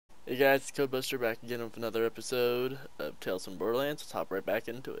Hey guys, it's Codebuster back again with another episode of Tales from Borderlands. Let's hop right back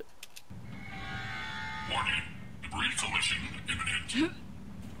into it. Warning, debris collision imminent.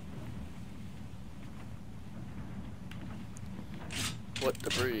 What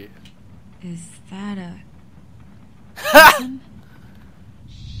debris? Is that a person?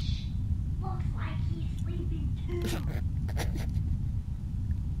 Looks like he's sleeping too.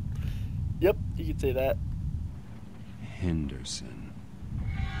 Yep, you can say that. Henderson.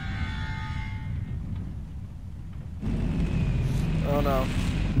 Oh no.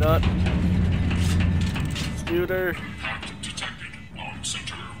 Not. Scooter. Impact detected on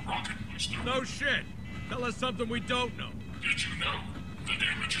center rocket booster. No shit. Tell us something we don't know. Did you know the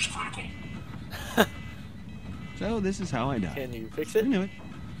damage is critical? So this is how I die. Can you fix I it? knew it.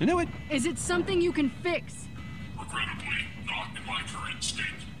 I knew it. Is it something you can fix? Regrettably, not in my current state.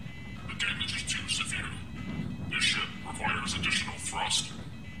 The damage is too severe. This ship requires additional thrust.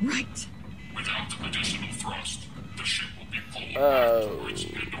 Right. Without additional thrust, the ship will be pulled Oh. back towards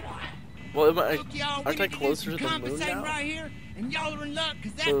Pandora. Well, Look, y'all, aren't we I need to do closer some to the moon compensating now? right here, and y'all are in luck,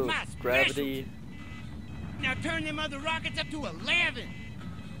 because that's So, my special. gravity. Now turn them other rockets up to 11.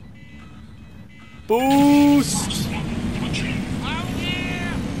 Boost! Glitching. Oh,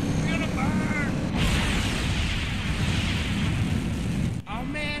 yeah! We're gonna burn! Oh,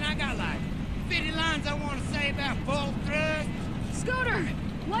 man, I got like 50 lines I want to say about full thrust. Scooter!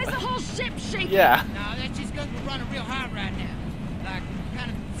 Why is the whole ship shaking? Yeah. No, that's just because we're running real high right now. Like,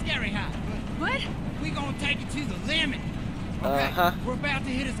 kind of scary high. But What? we're gonna take it to the limit. Okay, Uh-huh. we're about to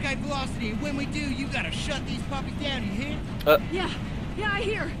hit escape velocity, and when we do, you gotta shut these puppies down, you hear? Yeah, I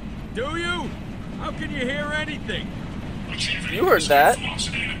hear. Do you? How can you hear anything? Achieving You heard escape that.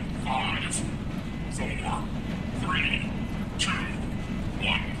 velocity in 5, 4, 3, 2,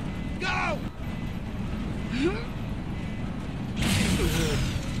 1. Go!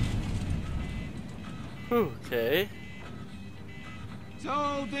 Okay.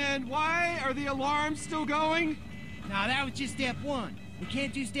 So then why are the alarms still going? Now that was just step one. We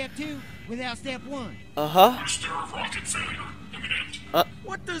can't do step two without step one. Uh-huh. Booster rocket failure imminent.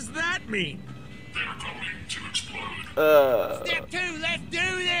 What does that mean? They're going to explode. Step two, let's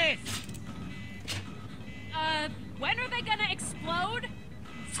do this! When are they gonna explode?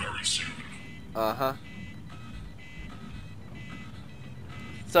 Very soon. Uh-huh.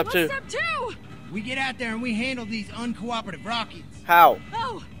 Step What's 2. step 2? We get out there and we handle these uncooperative rockets. How?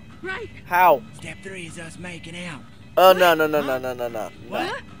 Oh, right. How? Step three is us making out. Oh, no. No.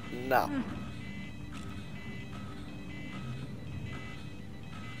 What? No.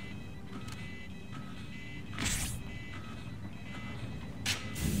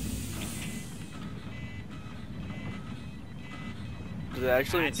 Did it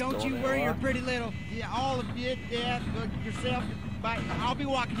actually Don't install you it? worry your pretty little, all of it, yourself. But I'll be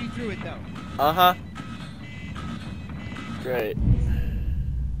walking you through it though. Uh-huh. Great.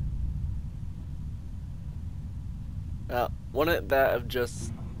 Now, wouldn't that have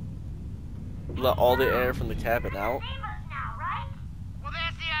just let all the air from the cabin out? Famous now, right? Well,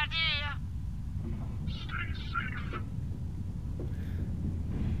 that's the idea. Stay safe.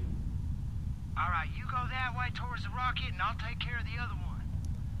 All right, you go that way towards the rocket, and I'll take care of the other one.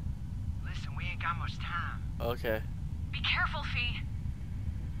 Listen, we ain't got much time. Okay. Be careful, Fee.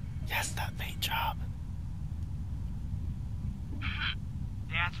 Yes, that paint job.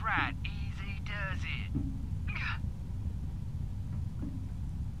 That's right. Easy does it.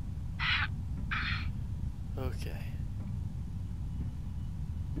 Okay.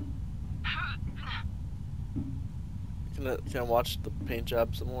 Can I watch the paint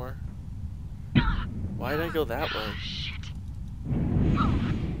job some more? Why did I go that way? Shit.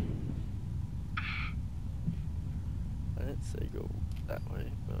 I didn't say go that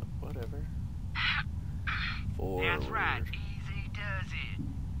way, but whatever. Forward. That's right. Easy does it.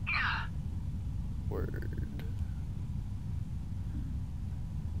 Word.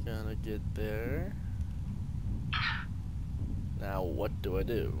 Gonna get there. Now what do I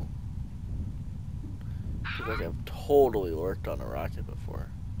do? Feels like I've totally worked on a rocket before.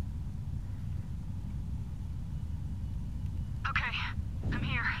 Okay, I'm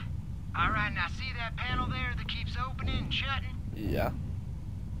here. All right, now see that panel there that keeps opening and shutting? Yeah.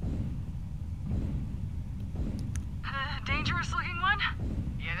 Dangerous looking one?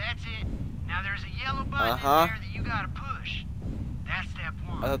 Yeah, that's it. Now there's a yellow button Uh-huh. in there that you gotta push. That's step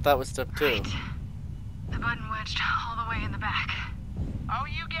one. I thought that was step 2. Right. The button wedged all the way in the back. Oh,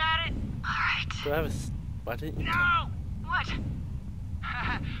 you got it? Alright. Do I have a... Why didn't you tell No! What?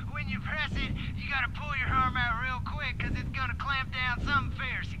 When you press it, you gotta pull your arm out real quick, cause it's gonna clamp down something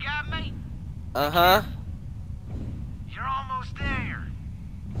fierce. You got me? Uh-huh. You're almost there.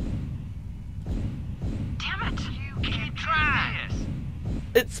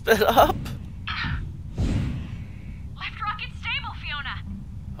 sped up? Left rocket stable, Fiona.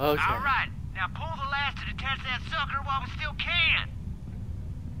 Okay. All right, now pull the latch to detach that sucker while we still can.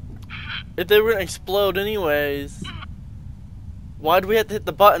 If they were gonna explode anyways, why'd we have to hit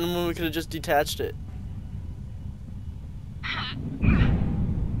the button when we could have just detached it?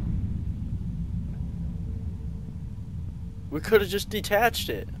 We could have just detached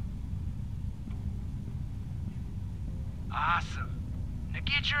it. Awesome. Now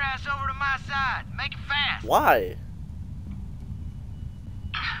get your ass over to my side. Make it fast. Why?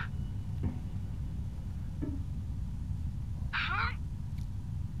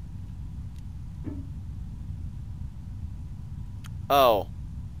 Oh.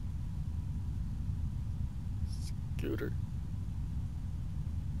 Scooter.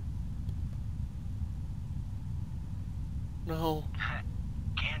 No.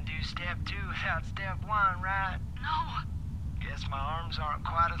 Can't do step 2 without step 1, right? No. Guess my arms aren't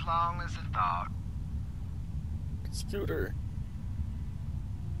quite as long as I thought. Scooter.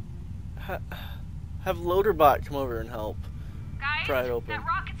 Have Loaderbot come over and help. Guys, Pry it open. that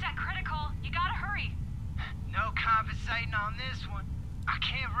rocket's at critical. You gotta hurry. No compensating on this one. I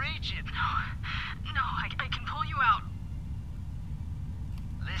can't reach it. No, I can pull you out.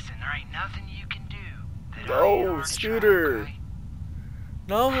 Listen, there ain't nothing you can do that No, I ain't already Scooter. tried, okay?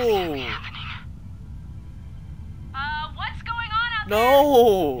 No. Happening. What's going on out there?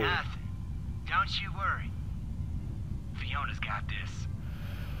 No. Nothing. Don't you worry. Fiona's got this.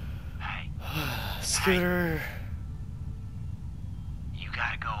 Hey, Scooter. you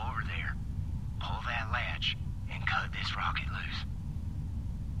gotta go over there, pull that latch, and cut this rocket loose.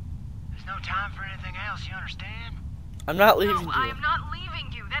 There's no time for anything else, you understand? I'm not leaving No, you. I am not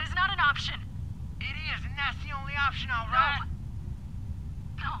leaving you. That is not an option. It is, and that's the only option, all right?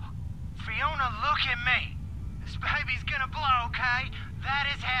 No. Fiona, look at me. This baby's gonna blow, okay? That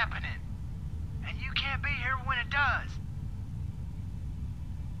is happening. And you can't be here when it does.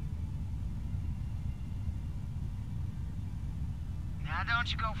 Now,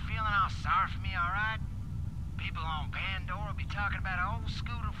 don't you go feeling all sorry for me, all right? People on Pandora will be talking about old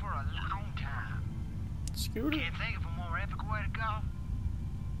Scooter for a long time. Scooter. Can't think of a more epic way to go.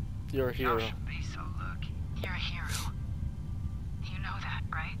 You're a hero. Y'all should be so lucky. You're a hero. You know that,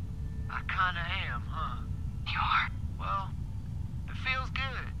 right? I kinda am, huh? You are. Well, it feels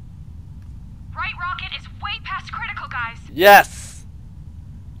good. Right rocket is way past critical, guys. Yes.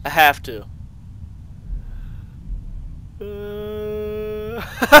 I have to.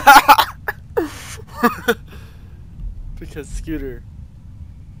 Because Scooter.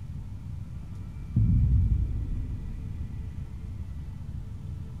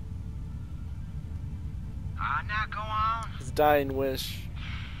 Now go on. His dying wish.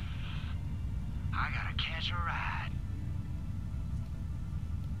 I gotta catch a ride.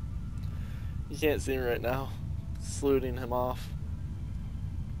 You can't see me right now. Saluting him off.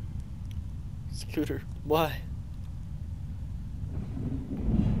 Scooter, why?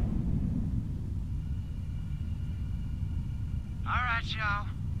 Alright, y'all.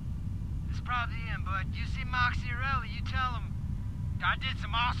 This is probably the end, but you see Moxie or Ellie, you tell them I did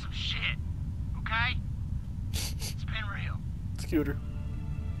some awesome shit. Okay? It's been real. Scooter,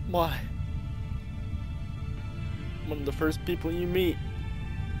 why? One of the first people you meet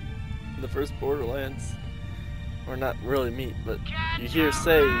in the first Borderlands. Or not really meet, but you hear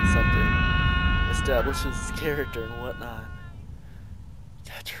say something. Establishes his character and whatnot.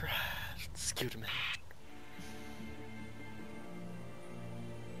 That's right, Scooter man.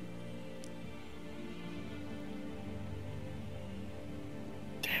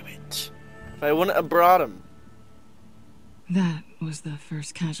 Damn it. If I wouldn't have brought him. That was the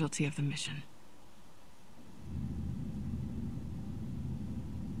first casualty of the mission.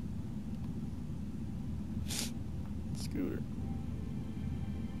 Scooter.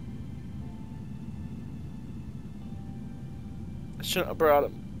 I shouldn't have brought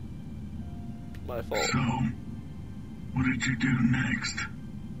him. My fault. So, what did you do next?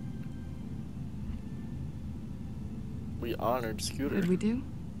 We honored Scooter. What did we do?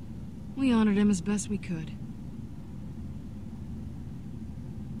 We honored him as best we could.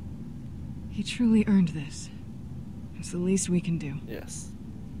 He truly earned this. It's the least we can do. Yes.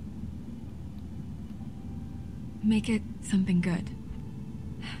 Make it something good.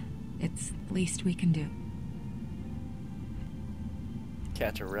 It's the least we can do.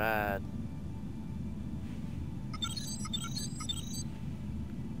 Catch a ride.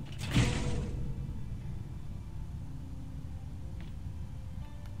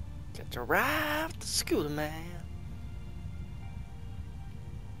 Catch a ride with the Scooter man.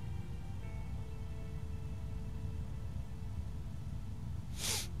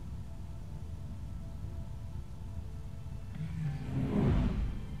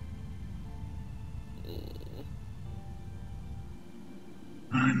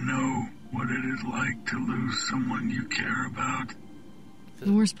 I know what it is like to lose someone you care about.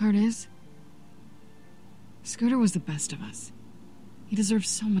 The worst part is, Scooter was the best of us. He deserves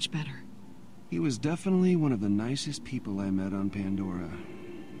so much better. He was definitely one of the nicest people I met on Pandora.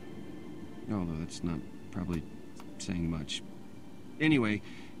 Although that's not probably saying much. Anyway,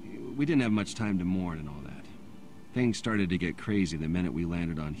 we didn't have much time to mourn and all that. Things started to get crazy the minute we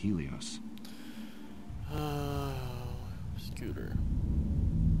landed on Helios. Oh, Scooter.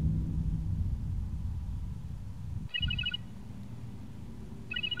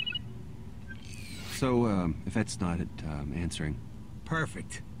 So, if that's not answering.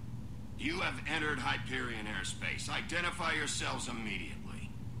 Perfect. You have entered Hyperion airspace. Identify yourselves immediately.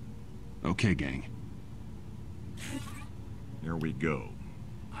 Okay, gang. Here we go.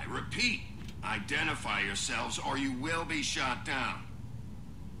 I repeat, identify yourselves or you will be shot down.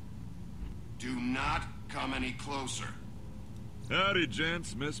 Do not come any closer. Howdy,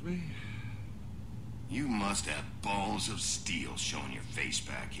 gents. Miss me? You must have balls of steel showing your face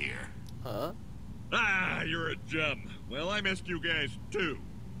back here. Huh? Ah, you're a gem. Well, I missed you guys, too.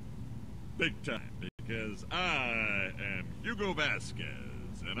 Big time, because I am Hugo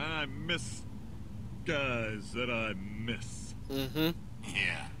Vasquez, and I miss guys that I miss. Mm-hmm.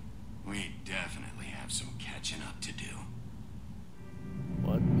 Yeah, we definitely have some catching up to do.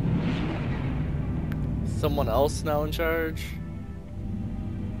 What? Someone else now in charge?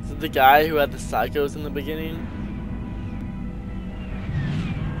 Is it the guy who had the psychos in the beginning?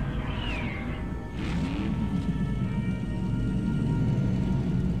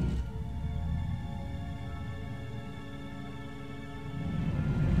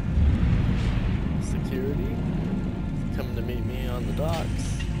 Security? Coming to meet me on the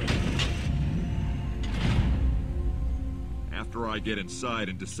docks. After I get inside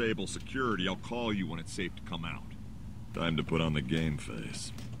and disable security, I'll call you when it's safe to come out. Time to put on the game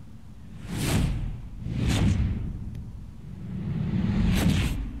face.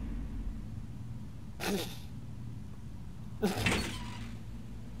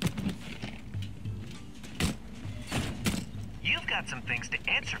 You've got some things to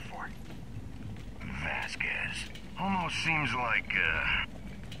answer for. Vasquez. Almost seems like,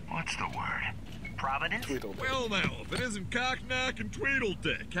 what's the word? Providence? Tweedledee. Well now, if it isn't cock knock and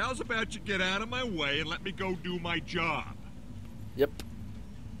tweedledick, how's about you get out of my way and let me go do my job? Yep.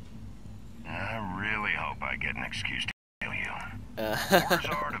 I really hope I get an excuse to kill you. Uh, Orders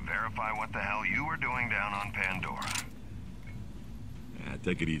are to verify what the hell you were doing down on Pandora.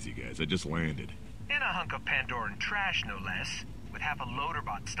 Take it easy, guys. I just landed. In a hunk of Pandoran trash, no less, with half a loader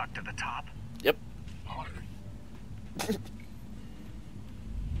bot stuck to the top. yep.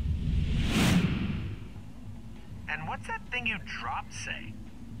 And what's that thing you dropped say?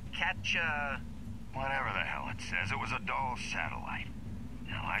 Catch, Whatever the hell it says, it was a dull satellite.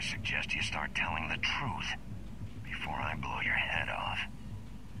 Now I suggest you start telling the truth before I blow your head off.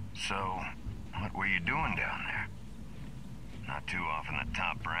 So, what were you doing down there? Not too often the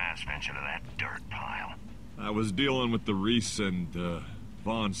top brass venture to that dirt pile. I was dealing with the Reese and,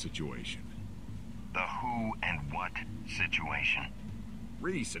 Vaughn situation. The who and what situation?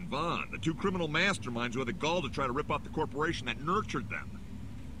 Reese and Vaughn, the two criminal masterminds who had the gall to try to rip off the corporation that nurtured them.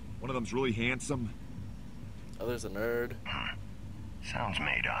 One of them's really handsome. Other's a nerd. Sounds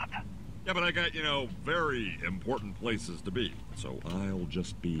made up. Yeah, but I got, very important places to be. So I'll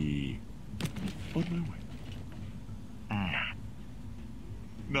just be on my way.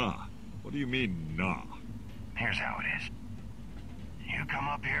 Nah. What do you mean, nah? Here's how it is. You come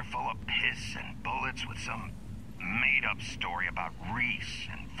up here full of piss and bullets with some made-up story about Reese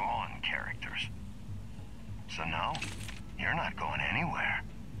and Vaughn characters. So no, you're not going anywhere.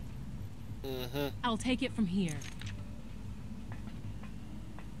 Mm-hmm. I'll take it from here.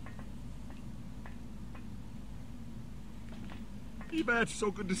 Hey, Batch,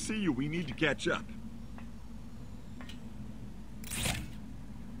 so good to see you. We need to catch up.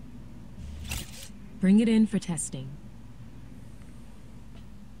 Bring it in for testing.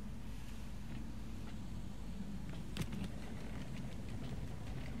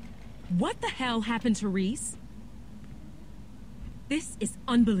 What the hell happened to Reese? This is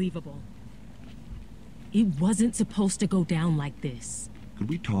unbelievable. It wasn't supposed to go down like this. Could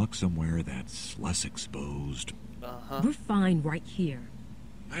we talk somewhere that's less exposed? Uh-huh. We're fine right here.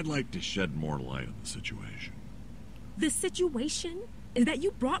 I'd like to shed more light on the situation. The situation is that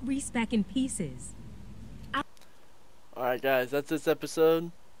you brought Reese back in pieces. Alright guys, that's this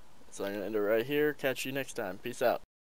episode. So I'm going to end it right here. Catch you next time. Peace out.